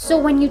So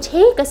when you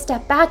take a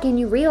step back and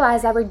you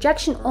realize that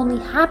rejection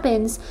only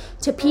happens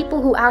to people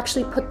who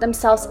actually put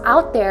themselves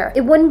out there,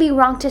 it wouldn't be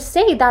wrong to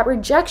say that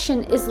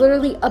rejection is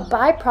literally a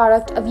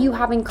byproduct of you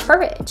having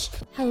courage.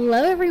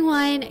 Hello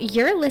everyone,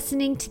 you're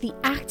listening to the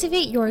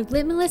Activate Your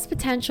Limitless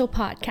Potential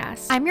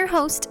podcast. I'm your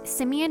host,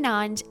 Simi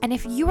Anand, and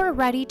if you are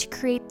ready to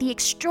create the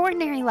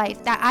extraordinary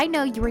life that I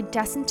know you are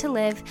destined to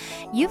live,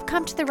 you've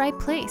come to the right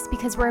place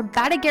because we're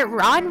about to get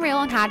raw and real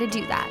on how to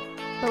do that.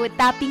 But with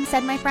that being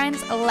said, my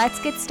friends, let's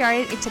get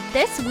started into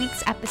this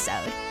week's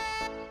episode.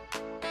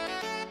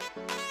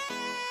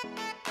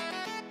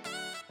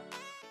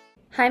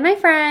 Hi, my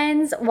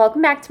friends.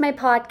 Welcome back to my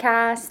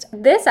podcast.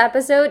 This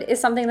episode is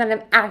something that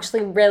I'm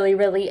actually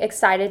really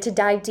excited to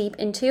dive deep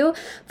into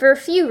for a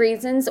few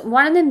reasons.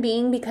 One of them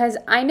being because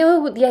I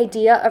know the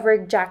idea of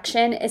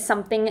rejection is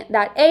something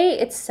that A,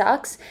 it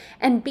sucks,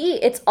 and B,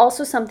 it's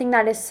also something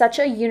that is such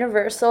a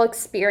universal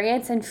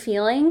experience and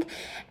feeling.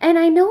 And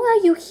I know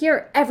that you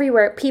hear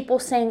everywhere people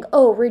saying,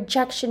 oh,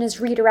 rejection is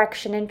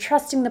redirection and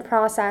trusting the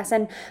process.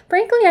 And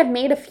frankly, I've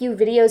made a few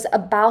videos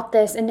about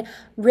this and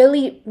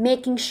really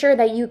making sure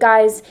that you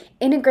guys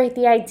integrate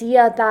the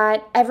idea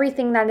that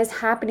everything that is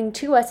happening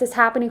to us is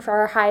happening for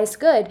our highest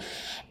good.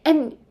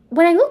 And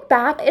when I look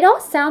back, it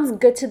all sounds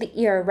good to the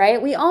ear, right?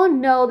 We all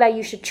know that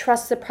you should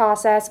trust the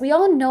process. We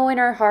all know in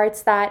our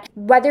hearts that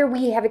whether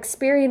we have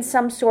experienced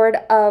some sort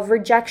of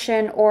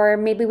rejection, or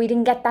maybe we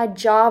didn't get that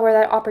job or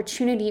that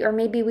opportunity, or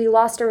maybe we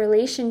lost a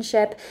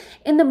relationship,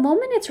 in the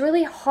moment it's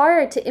really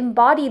hard to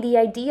embody the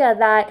idea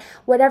that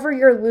whatever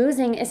you're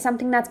losing is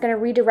something that's going to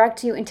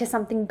redirect you into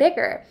something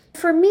bigger.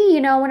 For me,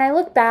 when I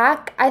look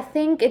back, I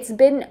think it's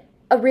been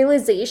a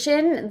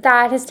realization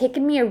that has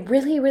taken me a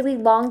really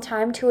long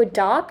time to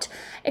adopt,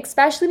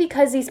 especially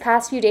because these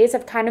past few days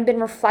I've kind of been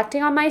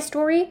reflecting on my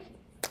story.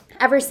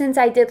 Ever since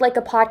I did like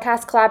a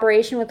podcast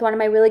collaboration with one of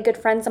my really good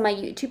friends on my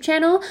YouTube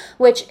channel,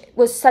 which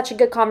was such a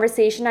good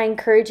conversation. I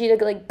encourage you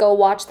to go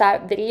watch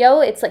that video.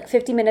 It's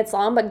 50 minutes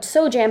long, but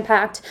so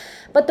jam-packed.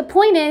 But the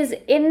point is,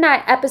 in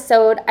that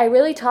episode, I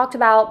really talked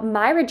about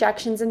my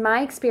rejections and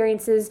my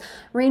experiences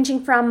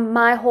ranging from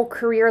my whole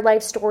career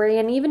life story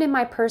and even in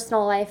my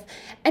personal life.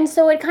 And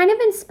so it kind of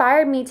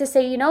inspired me to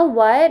say, you know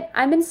what?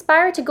 I'm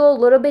inspired to go a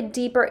little bit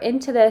deeper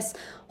into this,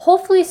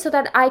 hopefully so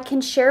that I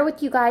can share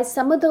with you guys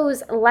some of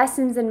those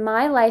lessons in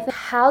my life,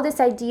 how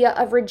this idea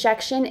of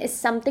rejection is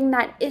something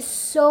that is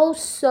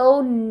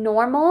so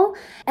normal,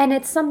 and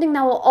it's something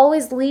that will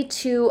always lead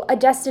to a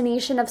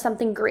destination of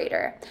something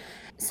greater.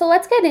 So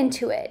let's get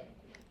into it.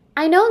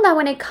 I know that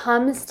when it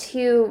comes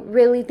to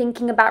really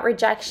thinking about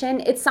rejection,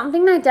 it's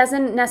something that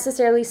doesn't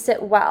necessarily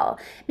sit well,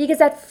 because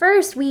at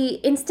first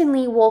we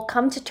instantly will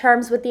come to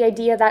terms with the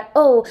idea that,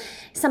 oh,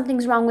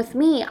 something's wrong with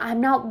me. I'm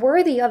not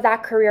worthy of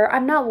that career.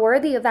 I'm not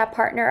worthy of that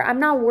partner. I'm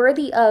not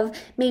worthy of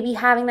maybe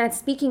having that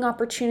speaking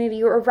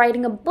opportunity or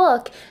writing a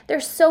book.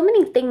 There's so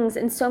many things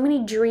and so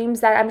many dreams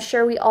that I'm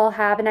sure we all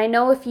have. And I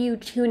know if you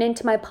tune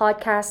into my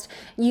podcast,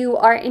 you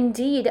are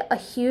indeed a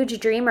huge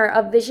dreamer,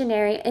 a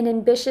visionary, an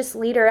ambitious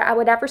leader at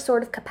whatever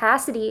sort of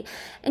capacity,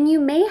 and you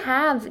may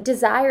have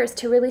desires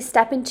to really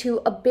step into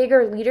a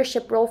bigger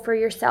leadership role for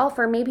yourself,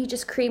 or maybe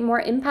just create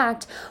more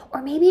impact, or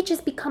maybe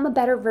just become a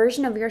better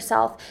version of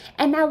yourself.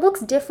 And that looks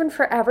different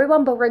for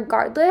everyone, but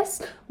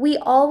regardless, we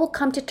all will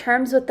come to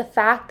terms with the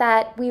fact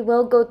that we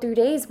will go through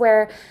days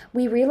where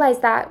we realize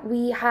that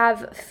we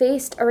have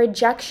faced a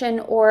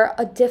rejection or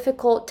a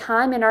difficult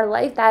time in our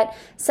life that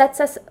sets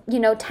us,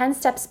 10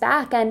 steps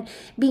back, and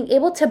being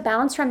able to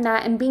bounce from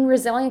that and being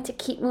resilient to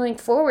keep moving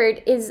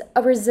forward is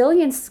a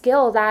resilience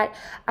skill that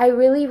I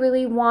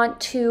really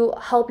want to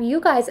help you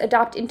guys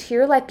adopt into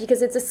your life,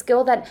 because it's a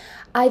skill that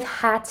I've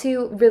had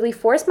to really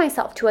force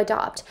myself to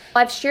adopt.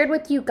 I've shared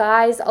with you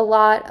guys a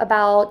lot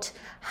about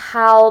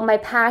how my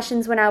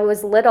passions when I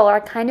was little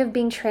are kind of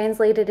being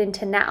translated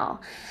into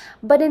now.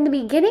 But in the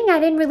beginning, I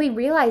didn't really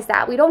realize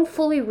that. We don't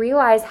fully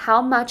realize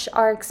how much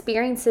our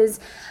experiences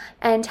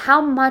and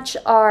how much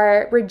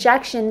our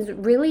rejections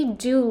really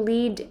do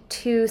lead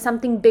to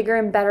something bigger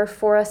and better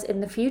for us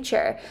in the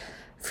future.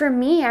 For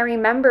me, I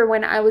remember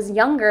when I was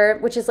younger,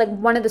 which is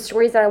one of the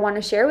stories that I want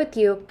to share with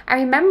you. I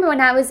remember when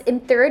I was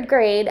in 3rd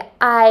grade,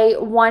 I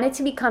wanted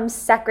to become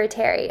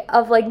secretary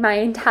of my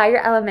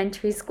entire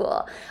elementary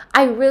school.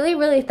 I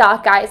really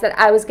thought, guys, that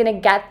I was going to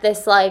get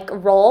this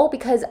role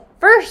because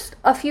first,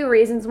 a few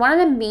reasons. One of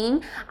them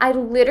being I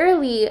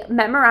literally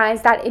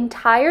memorized that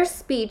entire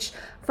speech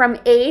from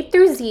A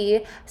through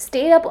Z,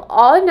 stayed up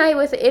all night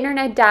with the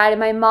internet dad and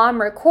my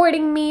mom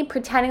recording me,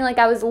 pretending like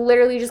I was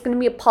literally just going to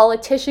be a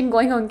politician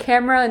going on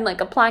camera and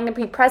applying to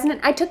be president.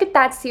 I took it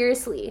that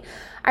seriously.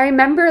 I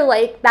remember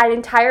that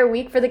entire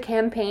week for the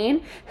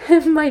campaign,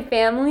 my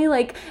family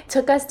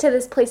took us to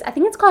this place. I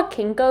think it's called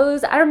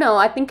Kinko's. I don't know.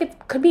 I think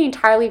it could be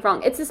entirely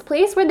wrong. It's this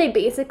place where they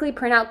basically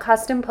print out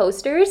custom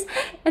posters,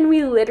 and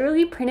we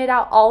literally printed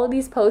out all of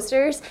these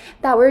posters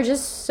that were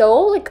just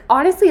so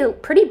honestly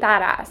pretty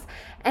badass.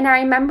 And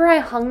I remember I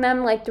hung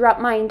them throughout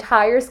my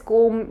entire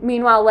school.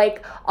 Meanwhile,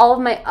 all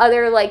of my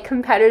other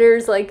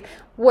competitors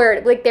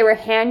where like they were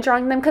hand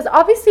drawing them, because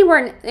obviously we're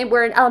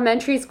in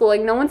elementary school,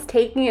 like no one's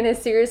taking it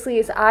as seriously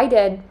as I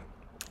did.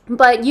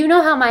 But you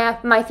know how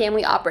my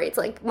family operates.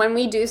 Like when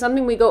we do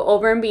something, we go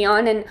over and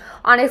beyond. And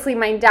honestly,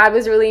 my dad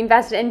was really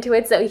invested into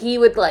it, so he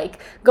would like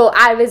go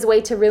out of his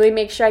way to really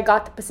make sure I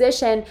got the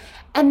position.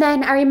 And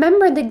then I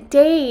remember the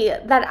day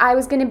that I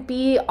was going to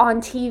be on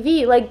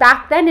TV, like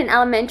back then in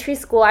elementary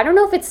school, I don't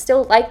know if it's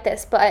still like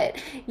this, but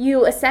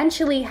you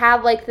essentially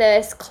have like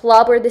this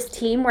club or this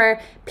team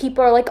where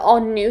people are like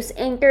all news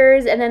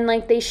anchors, and then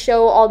like they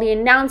show all the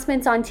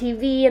announcements on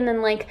TV, and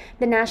then like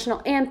the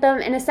national anthem.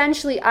 And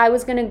essentially I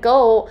was going to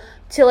go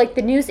to like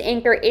the news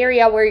anchor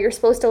area where you're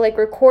supposed to like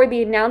record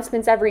the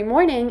announcements every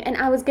morning, and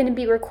I was going to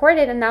be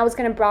recorded, and that was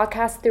going to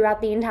broadcast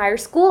throughout the entire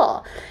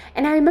school.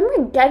 And I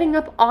remember getting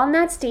up on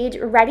that stage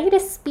ready to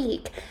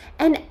speak,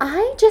 and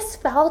I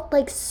just felt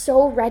like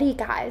so ready,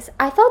 guys.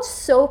 I felt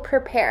so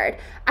prepared.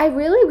 I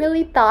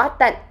really thought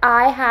that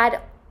I had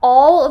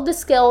all of the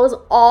skills,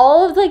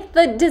 all of like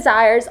the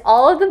desires,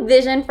 all of the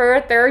vision for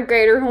a third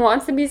grader who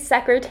wants to be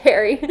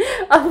secretary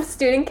of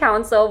student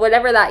council,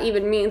 whatever that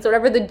even means,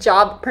 whatever the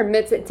job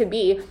permits it to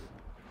be.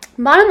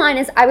 Bottom line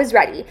is I was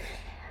ready.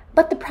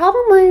 But the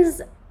problem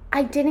was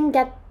I didn't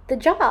get the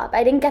job.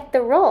 I didn't get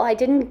the role. I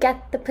didn't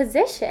get the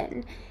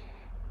position.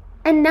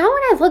 And now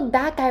when I look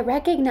back, I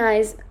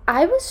recognize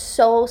I was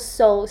so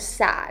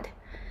sad.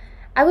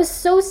 I was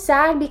so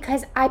sad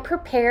because I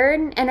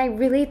prepared and I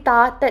really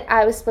thought that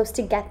I was supposed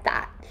to get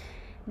that,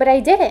 but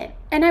I didn't.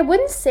 And I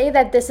wouldn't say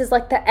that this is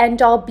like the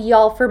end all be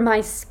all for my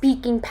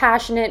speaking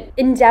passionate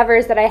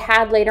endeavors that I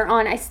had later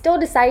on. I still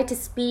decided to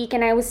speak,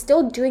 and I was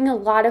still doing a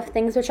lot of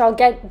things, which I'll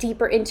get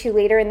deeper into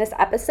later in this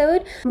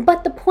episode.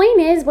 But the point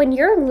is, when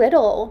you're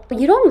little,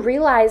 you don't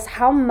realize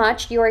how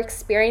much your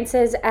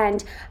experiences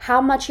and how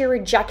much your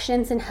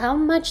rejections and how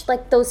much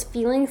like those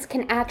feelings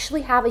can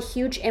actually have a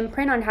huge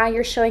imprint on how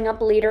you're showing up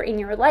later in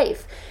your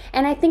life.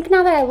 And I think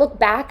now that I look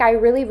back, I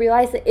really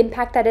realize the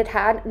impact that it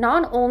had,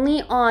 not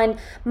only on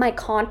my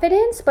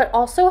confidence, but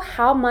also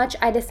how much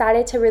I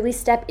decided to really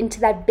step into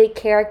that big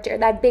character,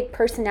 that big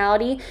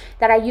personality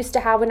that I used to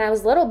have when I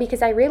was little,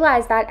 because I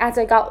realized that as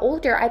I got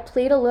older, I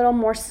played a little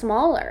more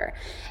smaller.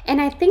 And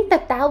I think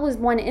that that was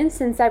one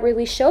instance that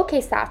really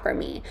showcased that for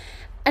me.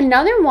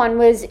 Another one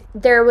was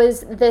there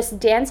was this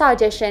dance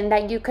audition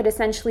that you could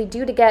essentially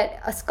do to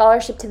get a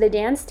scholarship to the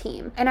dance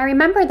team. And I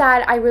remember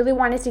that I really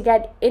wanted to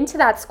get into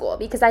that school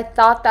because I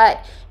thought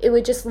that it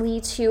would just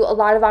lead to a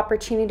lot of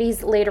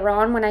opportunities later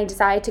on when I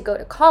decided to go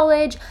to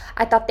college.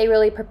 I thought they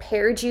really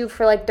prepared you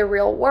for like the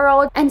real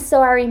world. And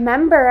so I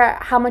remember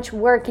how much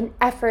work and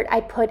effort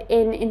I put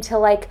into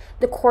like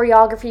the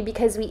choreography,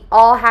 because we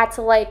all had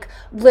to like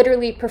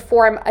literally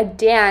perform a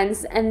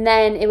dance, and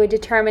then it would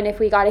determine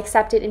if we got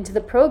accepted into the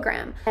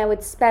program. I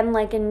would spend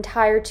like an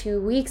entire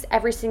 2 weeks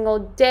every single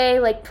day,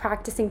 like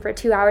practicing for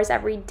 2 hours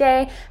every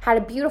day, had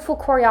a beautiful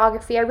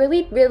choreography. I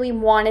really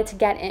wanted to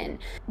get in.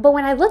 But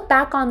when I look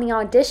back on the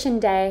audition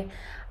day,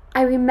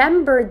 I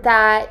remember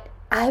that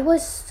I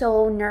was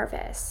so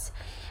nervous.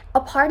 A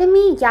part of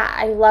me, yeah,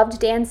 I loved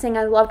dancing,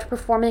 I loved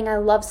performing, I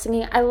loved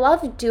singing, I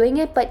loved doing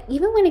it, but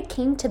even when it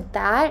came to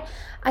that,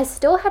 I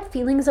still had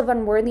feelings of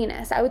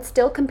unworthiness. I would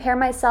still compare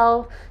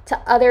myself to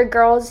other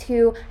girls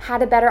who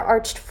had a better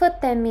arched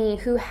foot than me,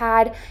 who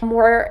had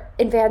more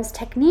advanced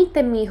technique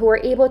than me, who were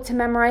able to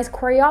memorize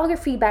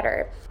choreography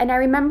better. And I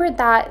remember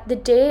that the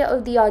day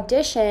of the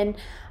audition,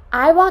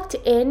 I walked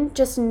in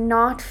just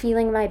not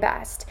feeling my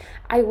best.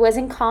 I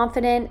wasn't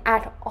confident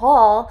at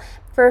all,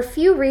 for a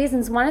few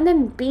reasons, one of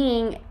them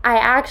being I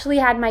actually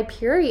had my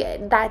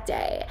period that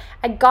day.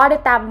 I got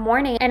it that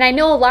morning, and I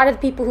know a lot of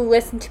people who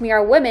listen to me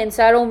are women,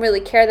 so I don't really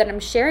care that I'm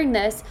sharing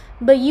this,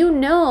 but you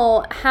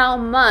know how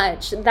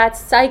much that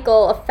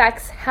cycle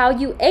affects how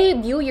you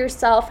view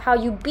yourself, how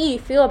you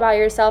feel about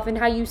yourself, and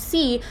how you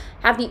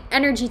have the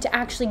energy to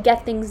actually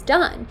get things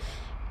done.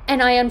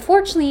 And I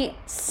unfortunately,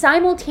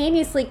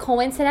 simultaneously,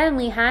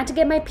 coincidentally, had to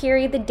get my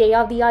period the day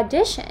of the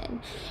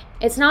audition.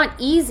 It's not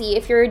easy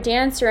if you're a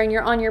dancer and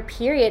you're on your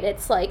period.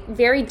 It's like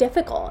very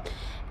difficult.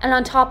 And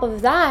on top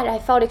of that, I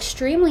felt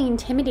extremely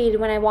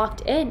intimidated when I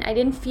walked in. I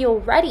didn't feel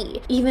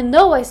ready, even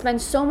though I spent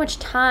so much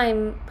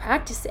time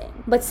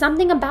practicing. But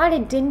something about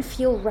it didn't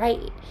feel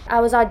right.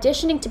 I was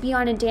auditioning to be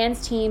on a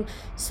dance team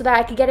so that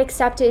I could get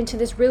accepted into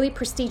this really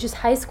prestigious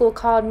high school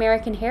called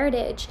American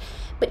Heritage.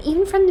 But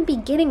even from the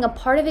beginning, a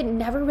part of it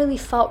never really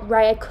felt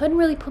right. I couldn't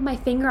really put my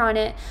finger on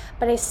it,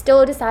 but I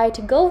still decided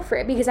to go for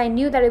it because I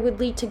knew that it would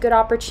lead to good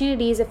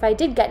opportunities if I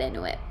did get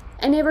into it.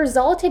 And it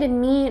resulted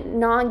in me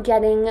not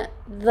getting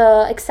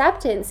the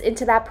acceptance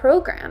into that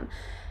program.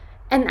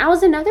 And that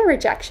was another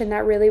rejection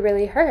that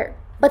really hurt.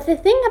 But the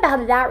thing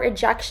about that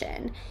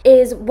rejection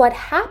is what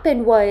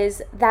happened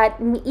was that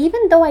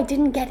even though I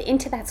didn't get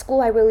into that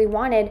school I really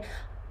wanted,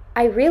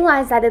 I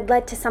realized that it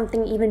led to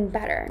something even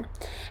better.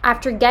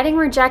 After getting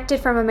rejected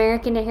from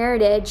American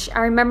Heritage, I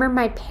remember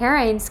my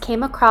parents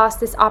came across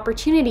this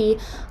opportunity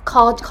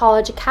called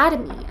College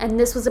Academy. And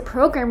this was a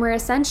program where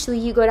essentially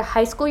you go to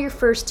high school your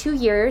first 2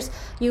 years,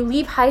 you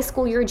leave high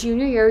school your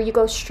junior year, you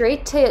go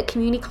straight to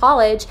community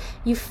college,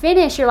 you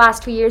finish your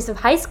last 2 years of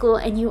high school,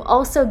 and you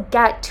also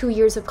get 2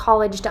 years of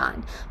college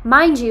done.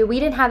 Mind you, we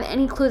didn't have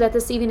any clue that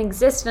this even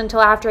existed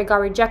until after I got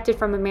rejected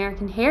from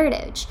American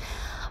Heritage.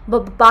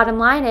 But bottom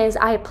line is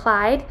I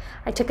applied,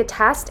 I took a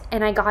test,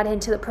 and I got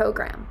into the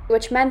program,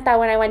 which meant that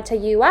when I went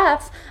to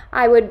UF,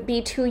 I would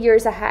be 2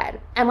 years ahead.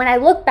 And when I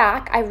look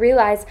back, I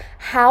realized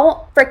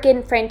how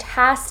freaking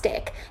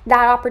fantastic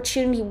that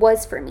opportunity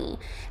was for me.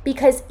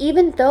 Because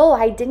even though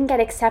I didn't get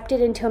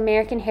accepted into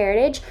American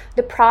Heritage,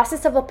 the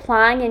process of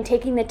applying and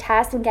taking the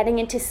test and getting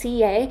into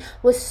CA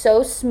was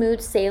so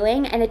smooth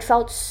sailing, and it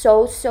felt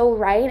so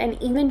right.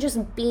 And even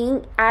just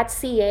being at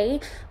CA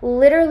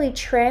literally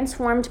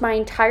transformed my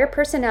entire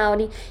personality.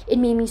 It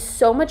made me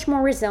so much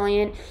more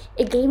resilient.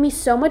 It gave me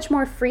so much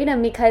more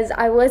freedom because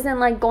I wasn't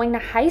like going to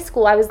high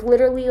school. I was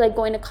literally like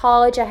going to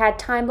college. I had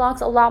time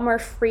blocks, a lot more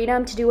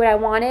freedom to do what I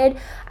wanted.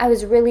 I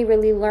was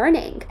really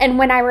learning. And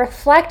when I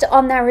reflect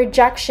on that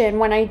rejection,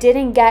 when I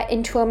didn't get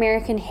into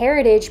American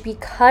Heritage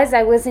because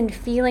I wasn't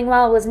feeling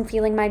well, I wasn't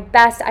feeling my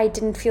best, I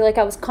didn't feel like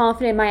I was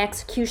confident in my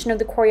execution of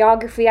the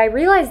choreography, I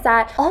realized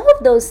that all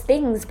of those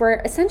things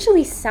were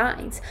essentially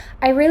signs.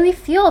 I really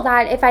feel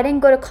that if I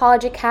didn't go to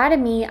College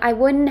Academy, I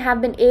wouldn't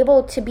have been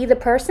able to be the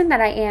person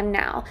that I am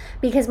now.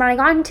 Because when I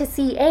got into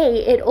CA,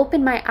 it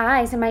opened my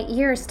eyes and my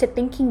ears to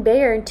thinking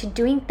bigger and to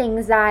doing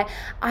things that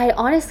I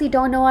honestly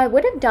don't know I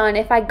would have done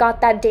if I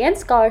got that dance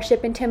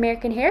scholarship into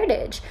American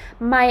Heritage.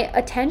 My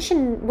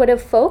attention would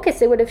have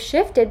focused, it would have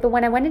shifted. But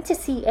when I went into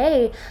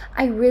CA,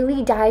 I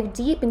really dived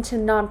deep into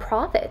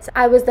nonprofits.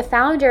 I was the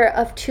founder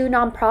of 2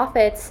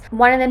 nonprofits,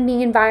 one of them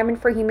being Environment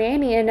for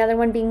Humanity and another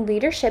one being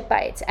Leadership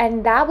Bites.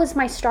 And that was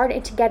my start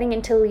into getting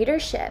into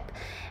leadership.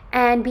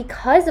 And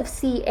because of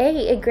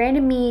CA, it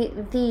granted me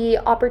the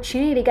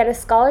opportunity to get a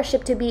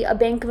scholarship to be a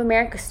Bank of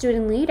America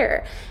student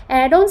leader.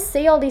 And I don't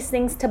say all these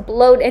things to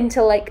bloat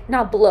into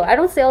I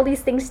don't say all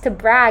these things to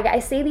brag. I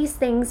say these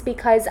things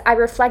because I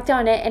reflect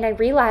on it and I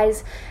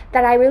realize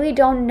that I really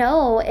don't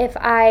know if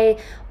I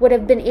would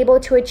have been able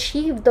to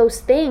achieve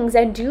those things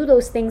and do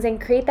those things and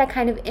create that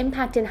kind of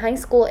impact in high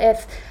school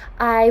if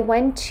I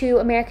went to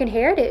American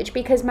Heritage,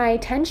 because my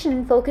attention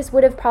and focus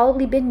would have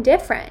probably been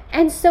different.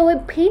 And so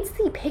it paints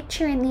the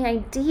picture and the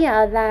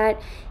idea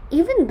that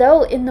even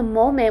though in the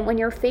moment when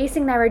you're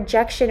facing that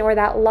rejection or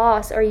that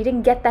loss, or you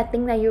didn't get that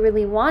thing that you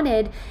really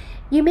wanted,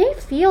 you may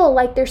feel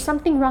like there's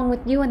something wrong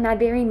with you in that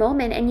very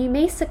moment, and you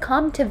may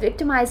succumb to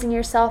victimizing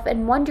yourself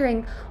and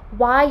wondering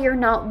why you're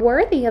not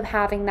worthy of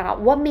having that.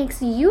 What makes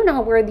you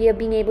not worthy of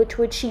being able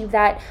to achieve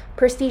that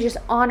prestigious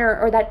honor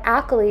or that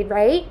accolade,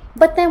 right?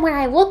 But then when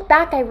I look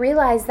back, I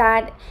realize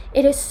that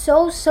it is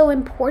so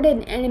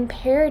important and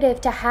imperative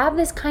to have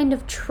this kind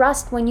of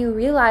trust when you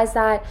realize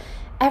that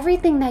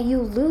everything that you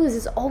lose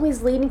is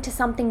always leading to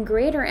something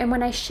greater. And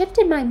when I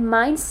shifted my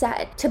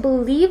mindset to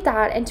believe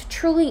that and to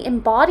truly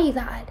embody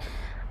that,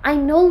 I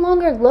no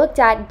longer looked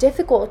at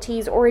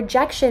difficulties or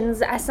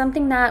rejections as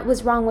something that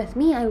was wrong with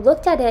me. I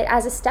looked at it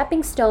as a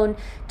stepping stone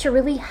to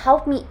really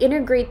help me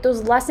integrate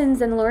those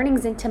lessons and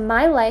learnings into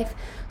my life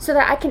so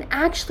that I can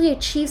actually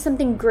achieve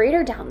something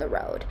greater down the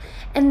road.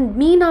 And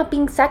me not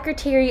being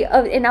secretary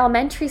in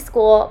elementary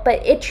school,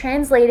 but it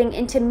translating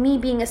into me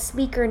being a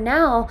speaker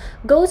now,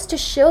 goes to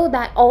show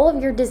that all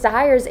of your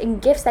desires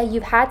and gifts that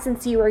you've had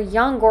since you were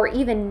young or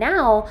even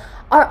now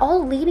are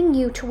all leading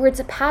you towards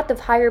a path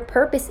of higher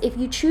purpose if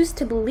you choose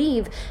to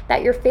believe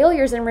that your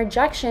failures and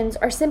rejections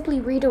are simply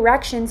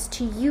redirections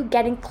to you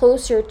getting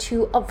closer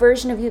to a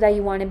version of you that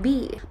you want to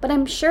be. But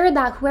I'm sure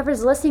that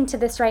whoever's listening to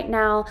this right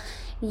now,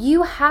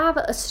 you have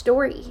a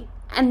story,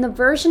 and the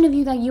version of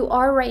you that you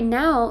are right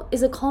now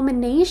is a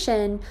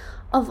culmination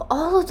of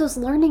all of those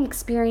learning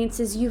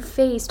experiences you've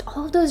faced,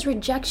 all of those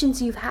rejections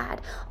you've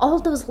had, all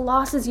of those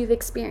losses you've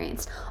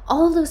experienced,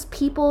 all of those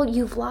people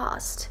you've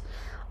lost.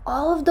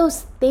 All of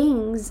those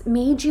things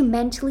made you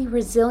mentally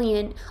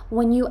resilient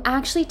when you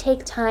actually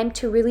take time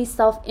to really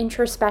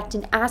self-introspect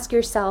and ask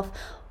yourself,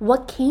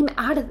 what came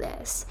out of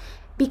this?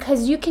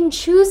 Because you can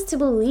choose to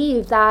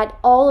believe that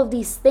all of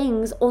these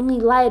things only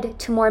led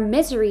to more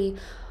misery,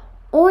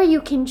 or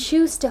you can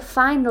choose to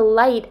find the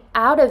light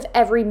out of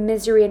every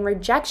misery and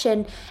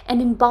rejection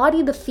and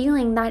embody the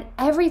feeling that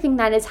everything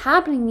that is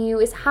happening to you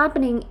is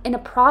happening in a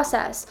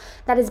process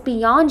that is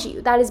beyond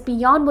you, that is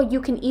beyond what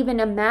you can even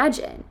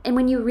imagine. And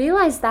when you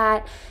realize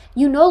that,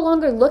 you no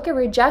longer look at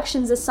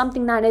rejections as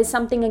something that is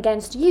something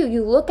against you.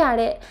 You look at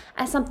it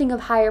as something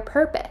of higher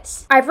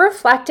purpose. I've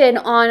reflected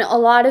on a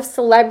lot of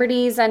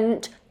celebrities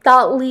and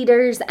thought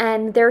leaders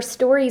and their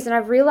stories, and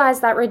I've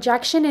realized that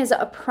rejection is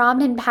a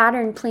prominent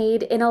pattern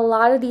played in a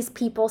lot of these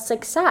people's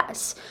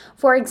success.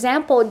 For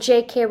example,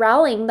 J.K.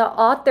 Rowling, the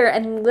author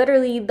and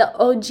literally the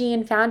OG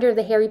and founder of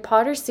the Harry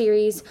Potter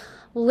series,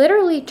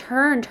 literally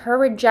turned her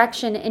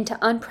rejection into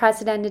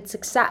unprecedented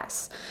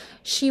success.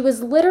 She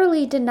was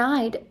literally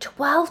denied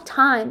 12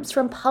 times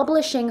from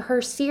publishing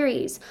her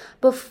series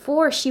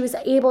before she was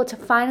able to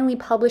finally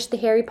publish the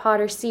Harry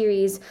Potter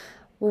series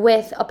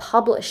with a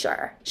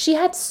publisher. She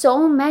had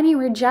so many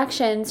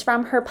rejections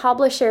from her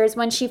publishers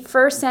when she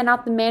first sent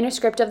out the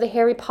manuscript of the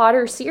Harry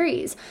Potter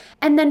series.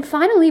 And then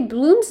finally,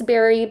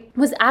 Bloomsbury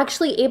was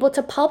actually able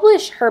to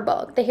publish her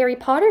book, the Harry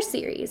Potter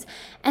series.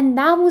 And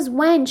that was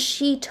when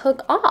she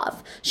took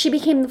off. She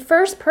became the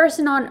first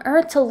person on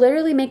earth to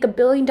literally make $1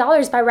 billion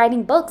by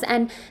writing books.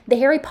 And the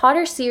Harry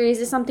Potter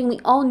series is something we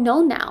all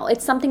know now.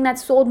 It's something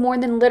that's sold more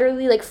than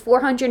literally like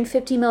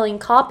 450 million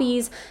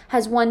copies,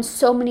 has won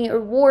so many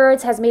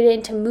awards, has made it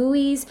into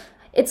movies.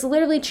 It's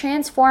literally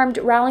transformed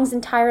Rowling's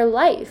entire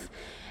life.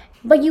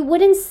 But you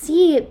wouldn't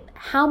see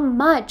how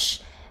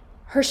much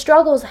her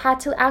struggles had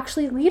to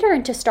actually lead her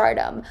into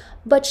stardom,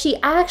 but she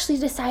actually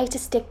decided to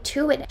stick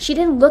to it. She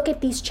didn't look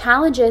at these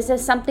challenges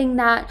as something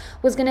that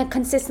was going to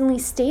consistently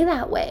stay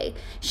that way.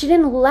 She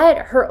didn't let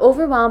her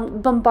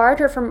overwhelm bombard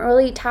her from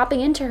really tapping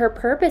into her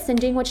purpose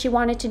and doing what she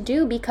wanted to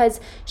do, because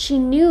she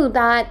knew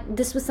that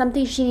this was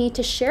something she needed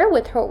to share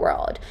with her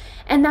world.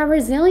 And that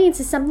resilience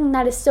is something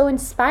that is so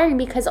inspiring,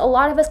 because a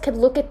lot of us could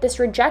look at this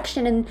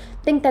rejection and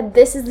think that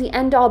this is the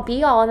end all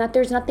be all and that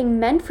there's nothing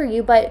meant for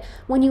you. But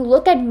when you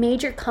look at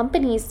major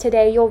companies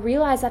today, you'll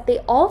realize that they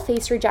all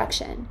face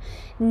rejection.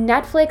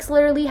 Netflix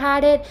literally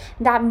had it.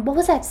 What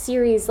was that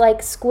series,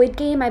 like Squid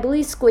Game? I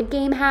believe Squid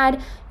Game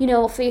had,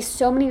 faced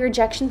so many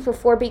rejections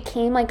before it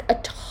became like a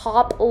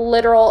top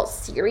literal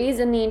series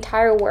in the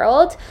entire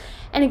world.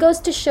 And it goes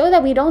to show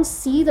that we don't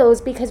see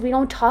those because we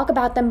don't talk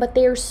about them, but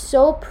they are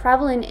so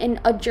prevalent in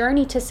a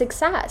journey to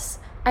success.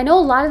 I know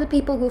a lot of the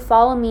people who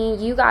follow me,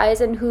 you guys,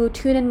 and who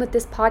tune in with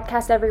this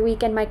podcast every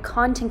week and my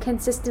content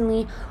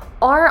consistently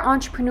are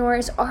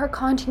entrepreneurs, are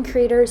content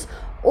creators,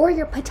 or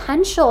your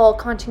potential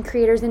content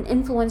creators and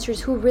influencers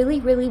who really,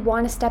 really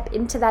want to step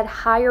into that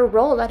higher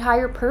role, that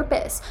higher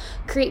purpose,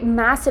 create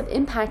massive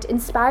impact,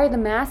 inspire the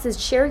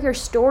masses, share your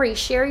story,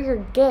 share your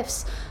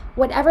gifts,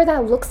 whatever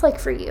that looks like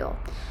for you.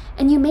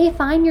 And you may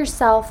find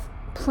yourself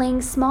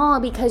playing small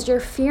because you're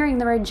fearing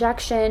the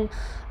rejection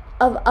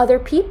of other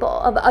people,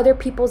 of other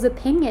people's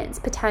opinions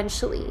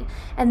potentially.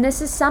 And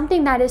this is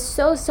something that is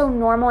so, so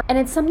normal. And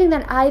it's something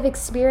that I've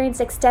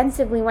experienced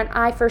extensively when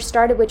I first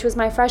started, which was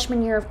my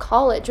freshman year of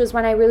college, was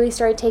when I really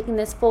started taking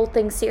this full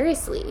thing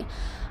seriously.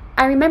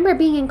 I remember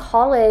being in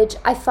college,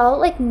 I felt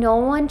like no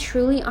one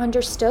truly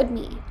understood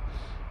me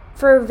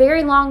for a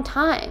very long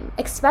time,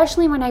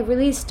 especially when I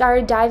really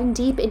started diving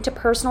deep into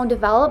personal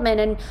development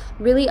and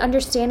really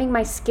understanding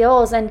my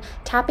skills and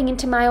tapping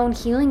into my own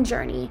healing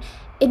journey.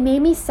 It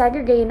made me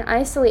segregate and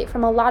isolate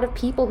from a lot of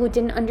people who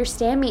didn't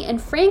understand me. And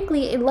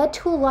frankly, it led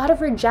to a lot of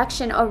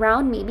rejection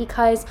around me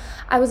because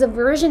I was a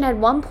version at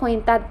one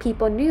point that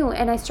people knew,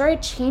 and I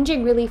started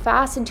changing really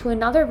fast into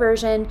another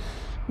version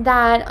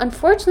that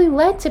unfortunately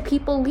led to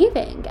people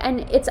leaving.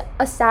 And it's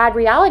a sad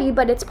reality,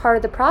 but it's part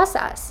of the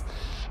process.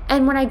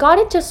 And when I got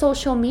into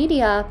social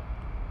media,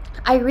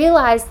 I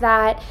realized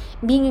that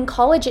being in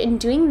college and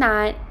doing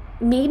that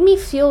made me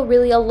feel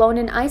really alone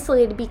and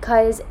isolated,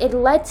 because it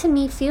led to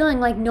me feeling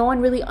like no one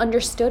really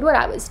understood what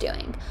I was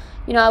doing.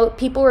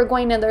 People were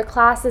going to their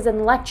classes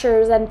and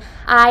lectures, and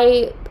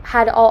I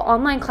had all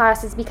online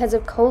classes because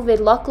of COVID,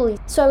 luckily.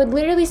 So I would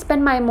literally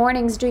spend my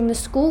mornings doing the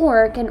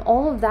schoolwork and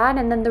all of that,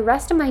 and then the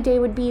rest of my day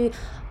would be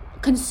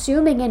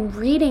consuming and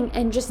reading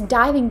and just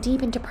diving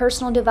deep into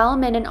personal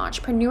development and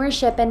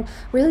entrepreneurship and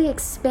really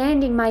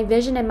expanding my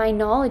vision and my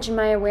knowledge and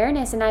my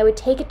awareness. And I would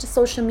take it to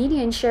social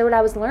media and share what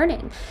I was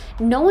learning.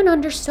 No one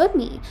understood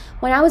me.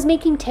 When I was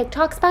making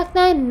TikToks back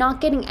then, not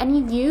getting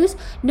any views,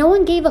 no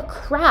one gave a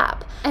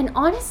crap. And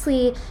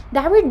honestly,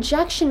 that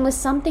rejection was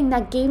something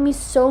that gave me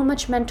so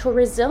much mental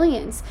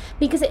resilience,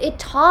 because it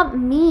taught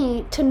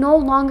me to no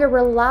longer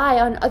rely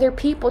on other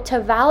people to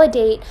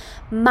validate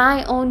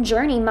my own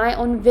journey, my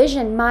own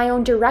vision, my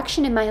own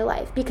direction in my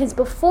life. Because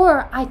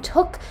before, I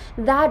took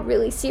that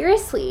really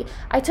seriously.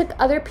 I took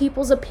other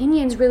people's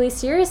opinions really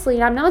seriously.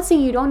 And I'm not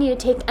saying you don't need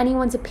to take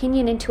anyone's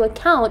opinion into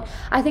account.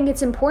 I think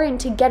it's important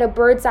to get a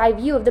bird's eye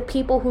view of the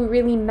people who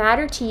really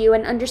matter to you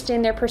and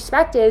understand their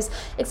perspectives,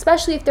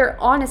 especially if they're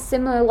on a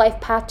similar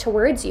life path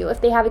towards you, if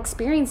they have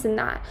experience in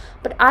that.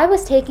 But I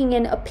was taking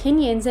in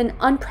opinions and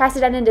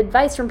unprecedented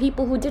advice from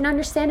people who didn't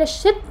understand a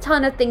shit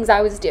ton of things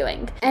I was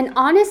doing. And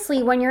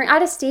honestly, when you're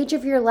at a stage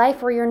of your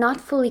life where you're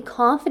not fully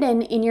confident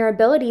in your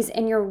abilities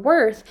and your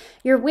worth,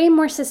 you're way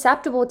more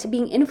susceptible to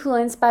being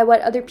influenced by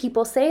what other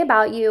people say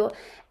about you.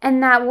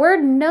 And that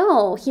word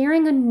no,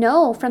 hearing a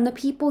no from the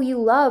people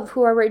you love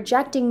who are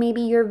rejecting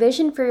maybe your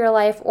vision for your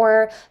life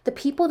or the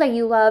people that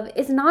you love,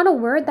 is not a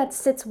word that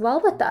sits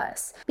well with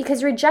us,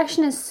 because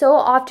rejection is so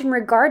often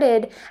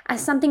regarded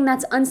as something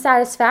that's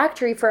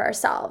unsatisfactory for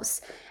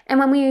ourselves. And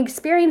when we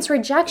experience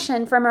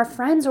rejection from our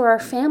friends or our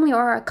family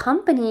or our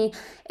company,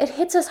 it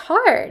hits us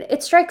hard.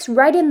 It strikes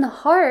right in the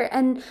heart,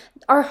 and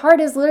Our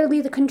heart is literally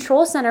the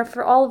control center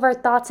for all of our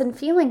thoughts and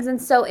feelings. And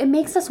so it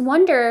makes us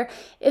wonder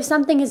if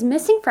something is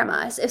missing from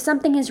us, if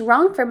something is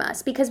wrong from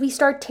us, because we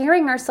start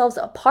tearing ourselves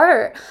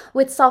apart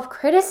with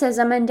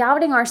self-criticism and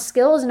doubting our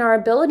skills and our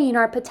ability and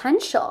our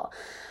potential.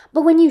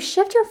 But when you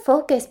shift your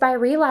focus by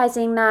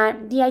realizing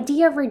that the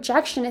idea of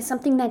rejection is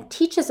something that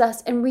teaches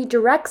us and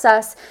redirects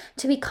us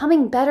to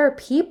becoming better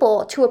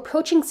people, to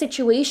approaching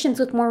situations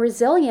with more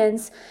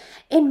resilience,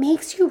 it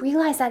makes you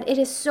realize that it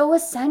is so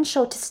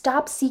essential to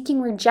stop seeking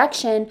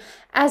rejection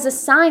as a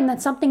sign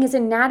that something is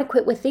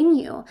inadequate within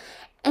you.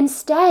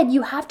 Instead,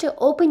 you have to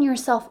open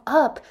yourself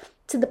up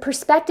to the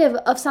perspective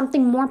of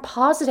something more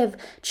positive,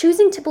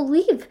 choosing to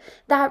believe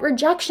that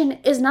rejection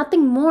is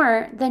nothing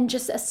more than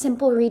just a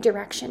simple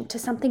redirection to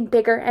something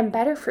bigger and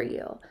better for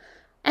you.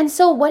 And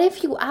so what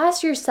if you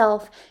ask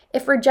yourself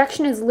if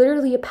rejection is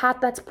literally a path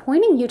that's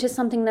pointing you to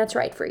something that's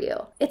right for you?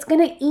 It's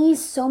going to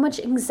ease so much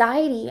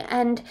anxiety,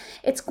 and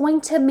it's going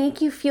to make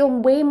you feel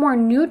way more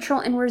neutral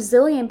and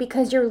resilient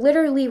because you're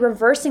literally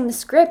reversing the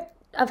script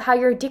of how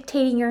you're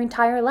dictating your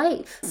entire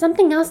life.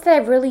 Something else that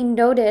I've really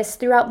noticed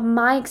throughout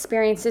my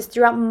experiences,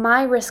 throughout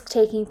my risk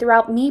taking,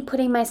 throughout me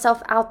putting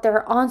myself out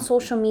there on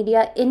social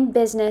media, in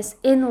business,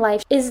 in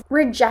life, is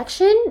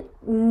rejection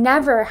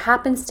never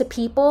happens to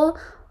people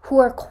who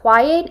are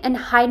quiet and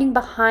hiding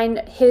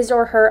behind his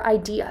or her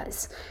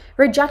ideas.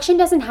 Rejection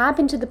doesn't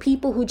happen to the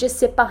people who just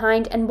sit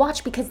behind and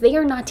watch because they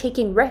are not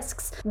taking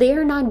risks. They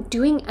are not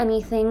doing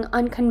anything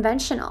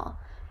unconventional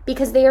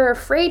because they are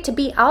afraid to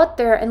be out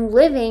there and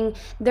living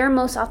their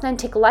most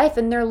authentic life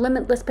and their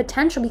limitless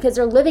potential because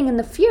they're living in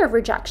the fear of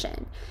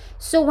rejection.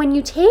 So when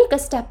you take a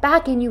step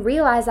back and you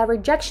realize that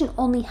rejection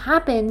only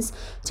happens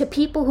to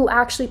people who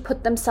actually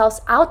put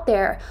themselves out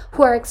there,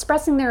 who are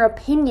expressing their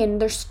opinion,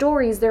 their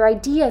stories, their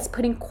ideas,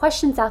 putting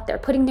questions out there,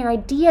 putting their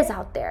ideas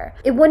out there,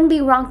 it wouldn't be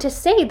wrong to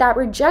say that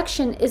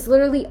rejection is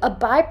literally a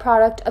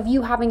byproduct of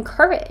you having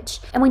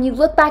courage. And when you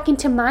look back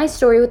into my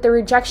story with the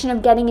rejection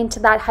of getting into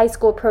that high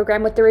school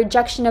program, with the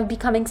rejection of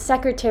becoming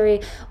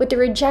secretary, with the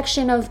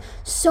rejection of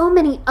so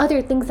many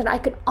other things that I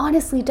could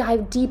honestly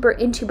dive deeper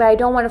into, but I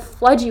don't want to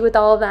flood you with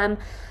all of them,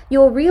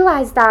 you'll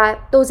realize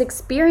that those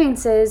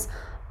experiences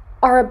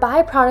are a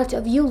byproduct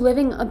of you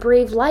living a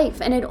brave life.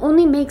 And it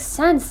only makes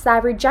sense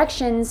that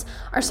rejections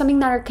are something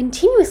that are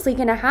continuously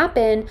going to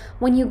happen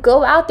when you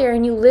go out there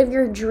and you live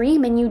your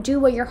dream and you do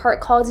what your heart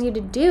calls you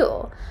to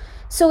do.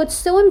 So it's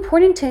so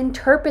important to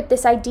interpret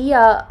this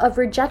idea of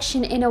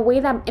rejection in a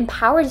way that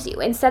empowers you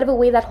instead of a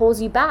way that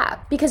holds you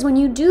back. Because when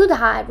you do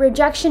that,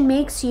 rejection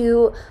makes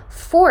you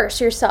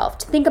force yourself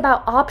to think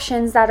about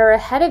options that are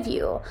ahead of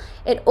you.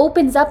 It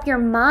opens up your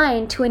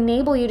mind to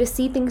enable you to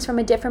see things from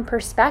a different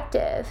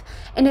perspective.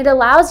 And it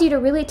allows you to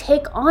really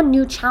take on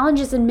new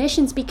challenges and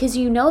missions because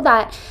you know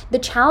that the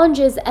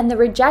challenges and the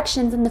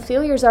rejections and the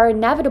failures are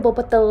inevitable,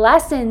 but the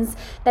lessons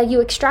that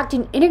you extract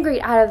and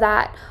integrate out of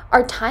that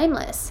are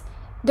timeless.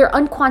 They're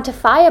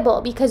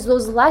unquantifiable because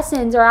those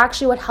lessons are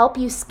actually what help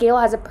you scale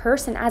as a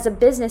person, as a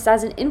business,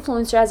 as an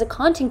influencer, as a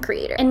content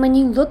creator. And when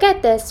you look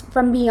at this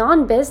from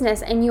beyond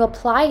business and you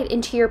apply it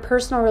into your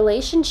personal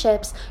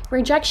relationships,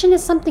 rejection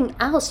is something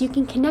else. You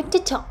can connect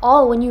it to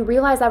all when you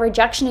realize that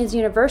rejection is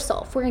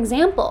universal. For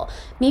example,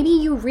 maybe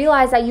you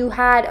realize that you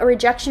had a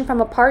rejection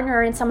from a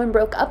partner and someone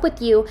broke up with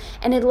you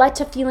and it led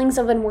to feelings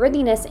of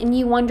unworthiness and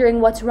you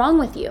wondering what's wrong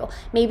with you.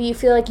 Maybe you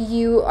feel like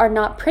you are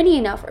not pretty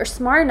enough or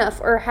smart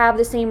enough or have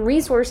the same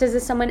resources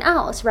as someone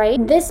else,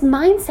 right? This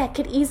mindset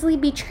could easily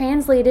be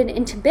translated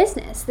into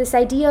business, this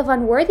idea of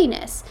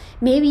unworthiness.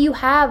 Maybe you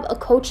have a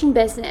coaching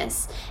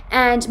business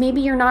and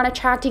maybe you're not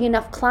attracting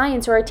enough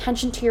clients or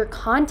attention to your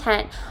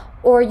content,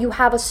 or you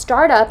have a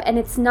startup and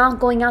it's not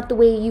going out the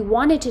way you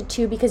wanted it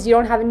to because you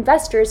don't have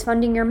investors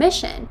funding your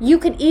mission. You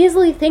could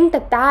easily think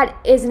that that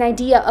is an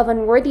idea of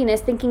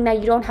unworthiness, thinking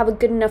that you don't have a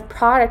good enough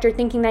product or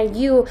thinking that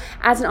you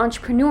as an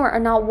entrepreneur are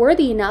not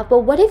worthy enough. But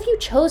what if you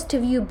chose to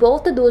view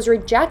both of those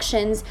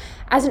rejections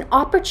as an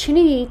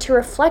opportunity to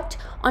reflect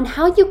on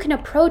how you can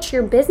approach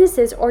your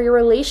businesses or your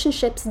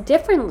relationships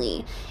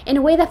differently in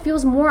a way that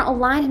feels more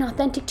aligned and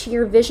authentic to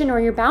your vision or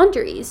your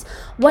boundaries?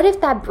 What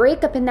if that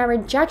breakup and that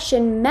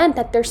rejection meant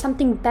that there's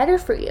something better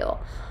for you?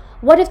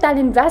 What if that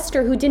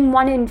investor who didn't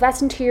want to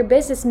invest into your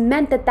business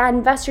meant that that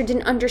investor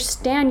didn't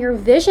understand your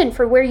vision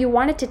for where you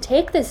wanted to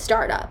take this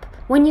startup?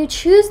 When you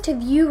choose to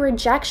view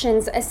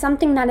rejections as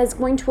something that is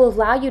going to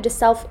allow you to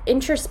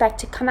self-introspect,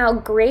 to come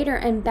out greater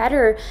and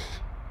better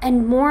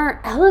and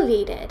more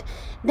elevated,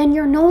 then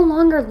you're no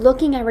longer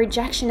looking at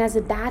rejection as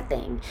a bad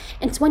thing.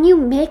 It's when you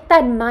make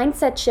that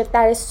mindset shift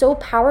that is so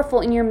powerful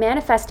in your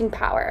manifesting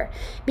power,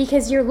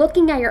 because you're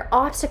looking at your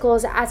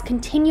obstacles as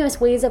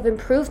continuous ways of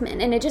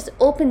improvement, and it just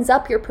opens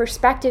up your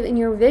perspective and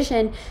your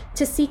vision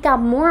to seek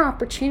out more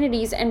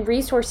opportunities and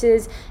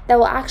resources that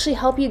will actually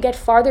help you get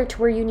farther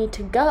to where you need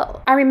to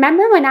go. I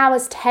remember when I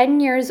was 10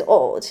 years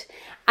old,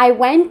 I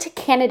went to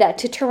Canada,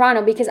 to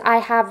Toronto, because I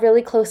have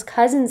really close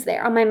cousins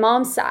there on my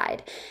mom's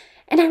side.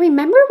 And I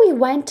remember we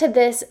went to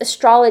this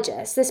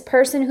astrologist, this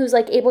person who's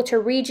like able to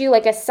read you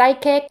like a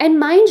psychic. And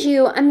mind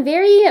you, I'm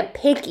very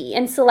picky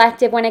and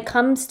selective when it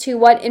comes to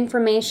what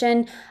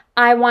information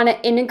I want to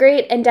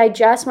integrate and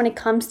digest when it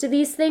comes to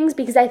these things,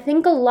 because I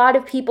think a lot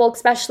of people,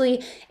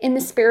 especially in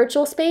the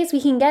spiritual space, we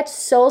can get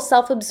so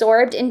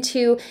self-absorbed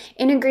into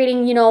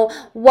integrating,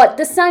 what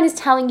the sun is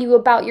telling you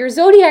about your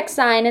zodiac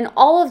sign and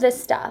all of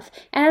this stuff.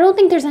 And I don't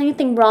think there's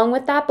anything wrong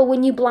with that, but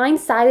when you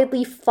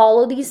blindsidedly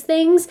follow these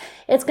things,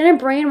 it's going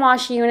to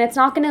brainwash you, and it's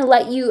not going to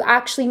let you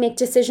actually make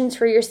decisions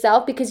for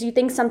yourself because you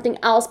think something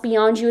else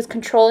beyond you is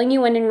controlling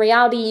you, and in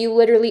reality, you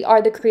literally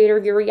are the creator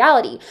of your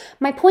reality.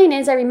 My point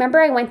is, I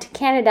remember I went to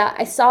Canada.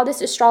 I saw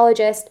this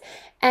astrologist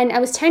and I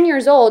was 10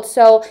 years old.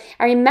 So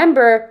I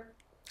remember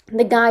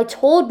the guy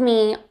told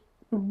me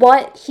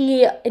what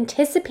he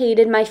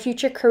anticipated my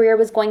future career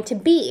was going to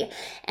be.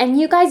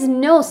 And you guys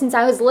know, since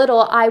I was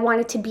little, I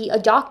wanted to be a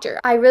doctor.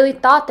 I really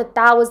thought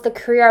that was the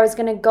career I was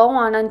going to go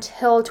on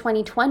until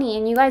 2020.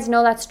 And you guys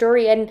know that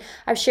story, and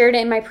I've shared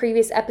it in my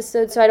previous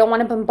episode, so I don't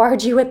want to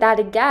bombard you with that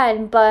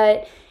again.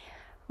 But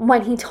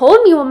when he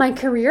told me what my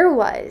career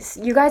was,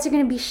 you guys are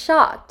going to be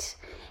shocked.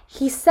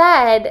 He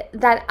said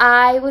that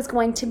I was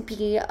going to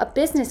be a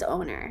business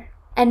owner.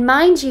 And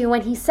mind you,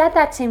 when he said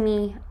that to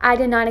me, I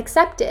did not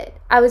accept it.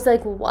 I was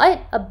like,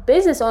 what? A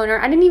business owner?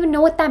 I didn't even know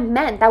what that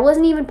meant. That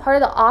wasn't even part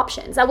of the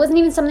options. That wasn't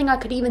even something I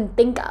could even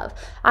think of.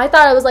 I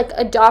thought I was like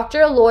a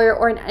doctor, a lawyer,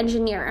 or an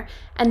engineer.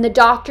 And the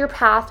doctor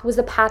path was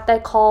the path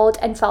that called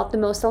and felt the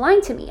most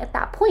aligned to me at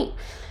that point.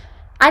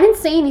 I didn't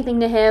say anything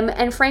to him,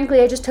 and frankly,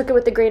 I just took it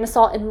with a grain of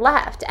salt and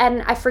left.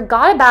 And I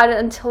forgot about it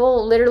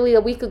until literally a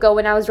week ago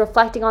when I was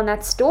reflecting on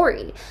that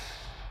story.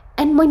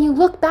 And when you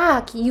look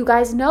back, you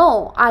guys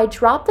know I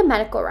dropped the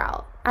medical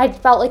route. I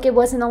felt like it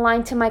wasn't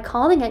aligned to my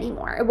calling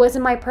anymore. It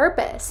wasn't my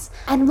purpose.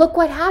 And look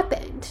what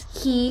happened.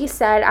 He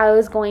said I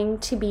was going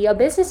to be a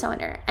business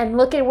owner, and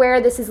look at where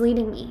this is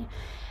leading me.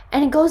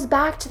 And it goes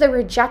back to the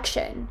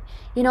rejection.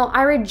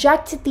 I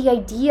rejected the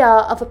idea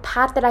of a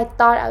path that I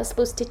thought I was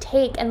supposed to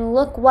take, and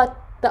look what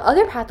the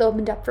other path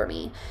opened up for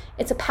me.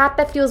 It's a path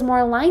that feels more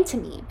aligned to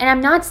me. And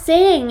I'm not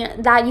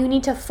saying that you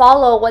need to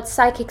follow what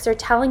psychics are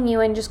telling you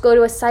and just go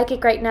to a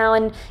psychic right now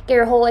and get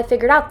your whole life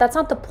figured out. That's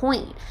not the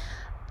point.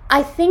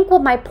 I think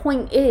what my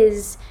point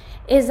is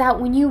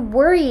that when you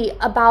worry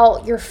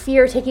about your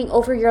fear taking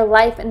over your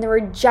life and the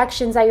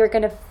rejections that you're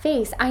going to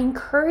face, I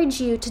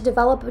encourage you to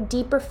develop a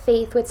deeper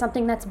faith with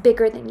something that's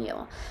bigger than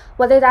you.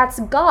 Whether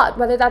that's God,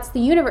 whether that's the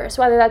universe,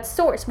 whether that's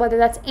source, whether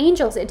that's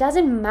angels, it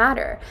doesn't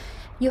matter.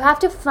 You have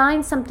to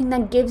find something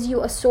that gives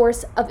you a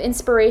source of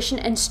inspiration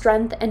and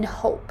strength and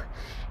hope.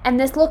 And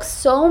this looks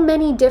so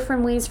many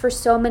different ways for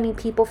so many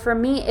people. For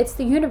me, it's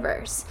the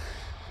universe.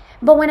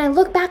 But when I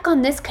look back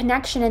on this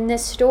connection and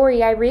this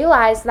story, I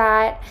realized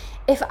that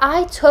if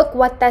I took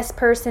what this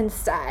person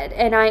said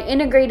and I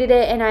integrated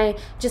it and I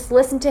just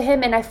listened to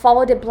him and I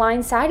followed it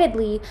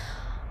blindsidedly,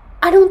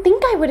 I don't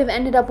think I would have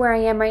ended up where I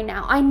am right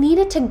now. I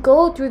needed to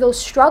go through those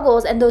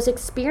struggles and those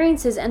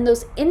experiences and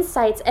those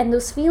insights and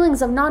those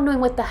feelings of not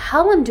knowing what the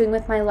hell I'm doing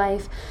with my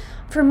life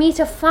for me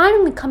to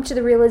finally come to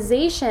the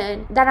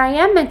realization that I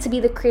am meant to be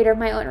the creator of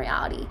my own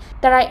reality,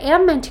 that I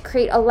am meant to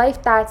create a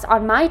life that's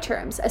on my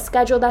terms, a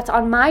schedule that's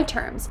on my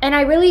terms. And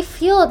I really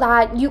feel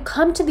that you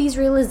come to these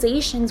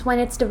realizations when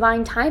it's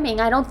divine timing.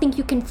 I don't think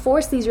you can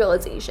force these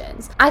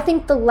realizations. I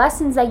think the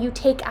lessons that you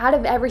take out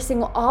of every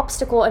single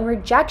obstacle and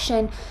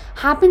rejection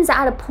happens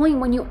at a point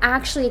when you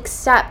actually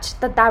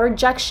accept that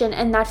rejection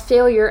and that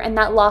failure and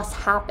that loss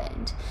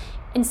happened,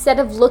 instead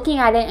of looking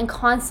at it and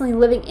constantly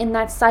living in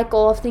that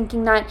cycle of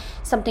thinking that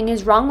something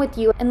is wrong with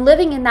you and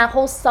living in that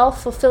whole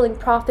self-fulfilling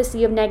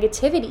prophecy of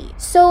negativity.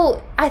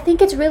 So I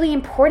think it's really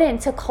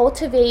important to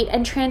cultivate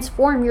and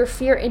transform your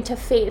fear into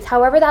faith,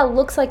 however that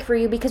looks like for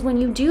you, because when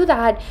you do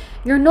that,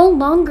 you're no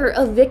longer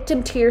a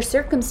victim to your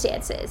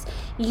circumstances.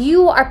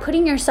 You are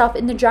putting yourself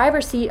in the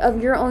driver's seat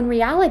of your own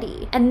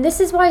reality. And this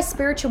is why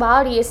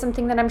spirituality is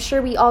something that I'm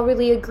sure we all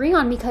really agree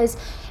on, because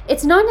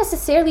it's not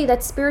necessarily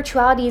that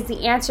spirituality is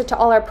the answer to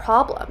all our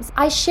problems.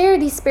 I share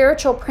these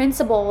spiritual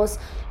principles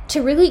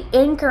to really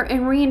anchor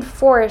and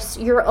reinforce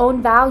your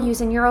own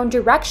values and your own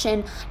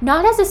direction,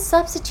 not as a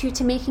substitute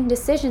to making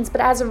decisions,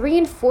 but as a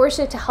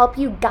reinforcer to help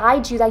you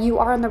guide you that you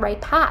are on the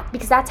right path,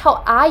 because that's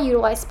how I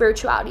utilize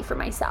spirituality for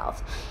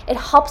myself. It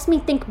helps me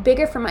think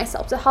bigger for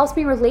myself. It helps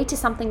me relate to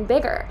something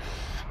bigger.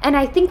 And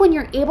I think when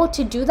you're able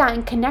to do that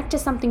and connect to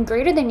something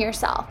greater than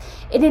yourself,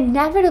 it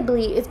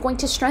inevitably is going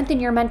to strengthen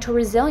your mental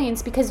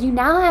resilience, because you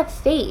now have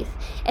faith.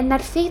 And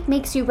that faith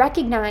makes you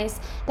recognize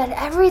that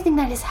everything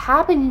that is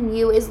happening to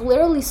you is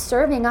literally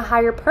serving a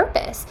higher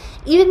purpose,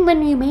 even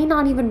when you may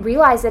not even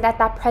realize it at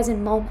that present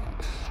moment.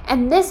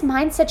 And this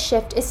mindset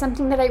shift is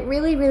something that I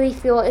really, really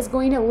feel is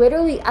going to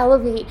literally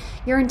elevate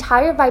your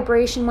entire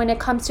vibration when it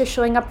comes to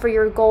showing up for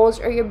your goals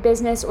or your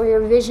business or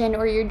your vision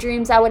or your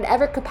dreams at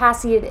whatever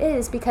capacity it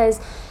is, because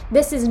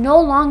This is no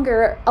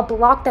longer a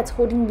block that's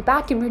holding you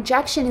back, and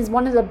rejection is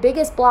one of the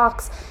biggest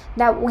blocks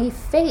that we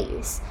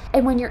face.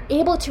 And when you're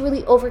able to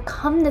really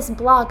overcome this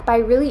block by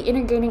really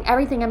integrating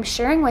everything I'm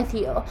sharing with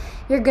you,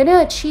 you're going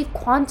to achieve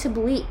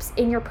quantum leaps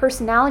in your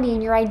personality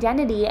and your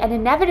identity. And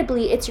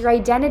inevitably, it's your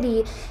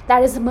identity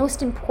that is the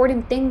most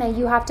important thing that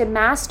you have to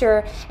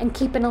master and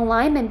keep in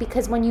alignment,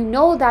 because when you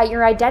know that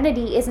your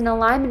identity is in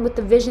alignment with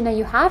the vision that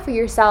you have for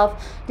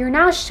yourself, you're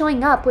now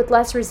showing up with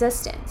less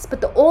resistance.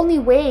 But the only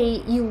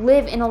way you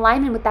live in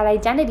alignment with that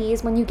identity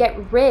is when you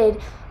get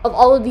rid of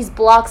all of these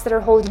blocks that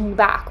are holding you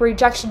back,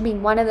 rejection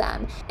being one of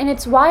them. And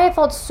it's why I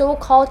felt so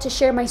called to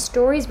share my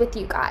stories with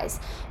you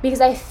guys,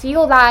 because I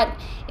feel that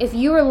if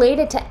you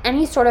related to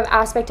any sort of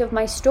aspect of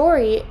my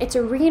story, it's a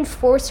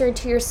reinforcer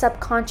to your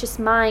subconscious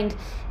mind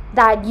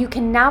that you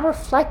can now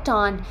reflect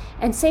on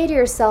and say to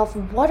yourself,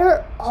 what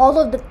are all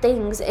of the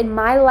things in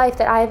my life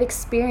that I have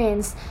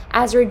experienced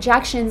as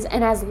rejections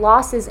and as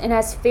losses and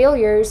as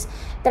failures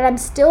that I'm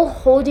still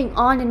holding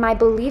on in my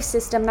belief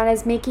system that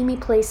is making me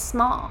play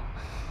small?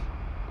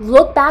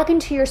 Look back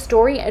into your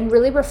story and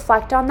really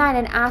reflect on that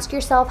and ask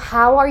yourself,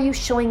 how are you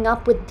showing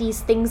up with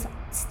these things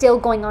still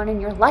going on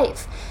in your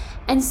life?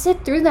 And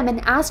sit through them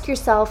and ask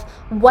yourself,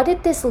 what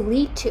did this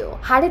lead to?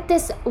 How did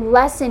this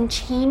lesson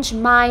change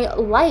my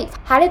life?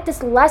 How did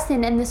this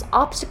lesson and this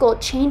obstacle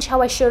change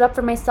how I showed up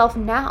for myself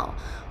now?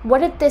 What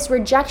did this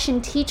rejection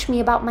teach me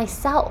about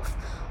myself?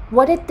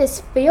 What did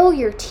this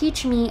failure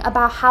teach me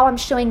about how I'm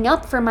showing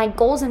up for my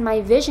goals and my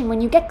vision? When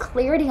you get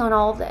clarity on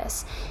all of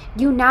this,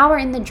 you now are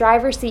in the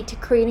driver's seat to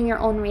creating your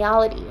own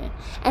reality.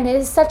 And it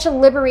is such a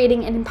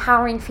liberating and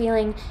empowering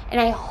feeling. And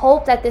I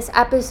hope that this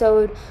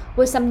episode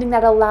was something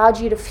that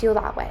allowed you to feel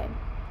that way.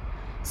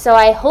 So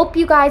I hope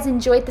you guys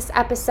enjoyed this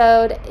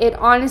episode. It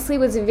honestly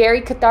was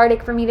very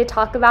cathartic for me to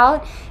talk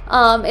about.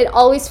 It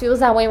always feels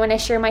that way when I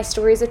share my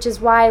stories, which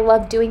is why I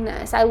love doing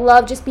this. I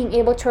love just being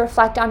able to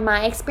reflect on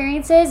my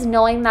experiences,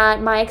 knowing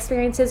that my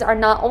experiences are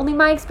not only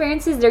my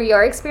experiences, they're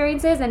your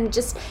experiences. And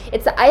it's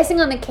the icing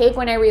on the cake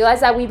when I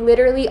realize that we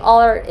literally all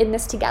are in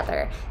this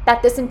together.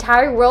 That this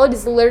entire world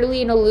is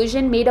literally an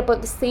illusion made up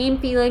of the same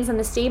feelings and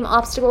the same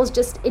obstacles,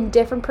 just in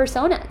different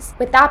personas.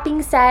 With that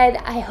being said,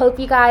 I hope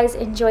you guys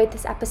enjoyed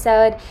this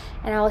episode,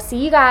 and I will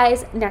see you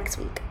guys next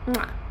week.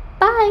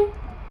 Bye!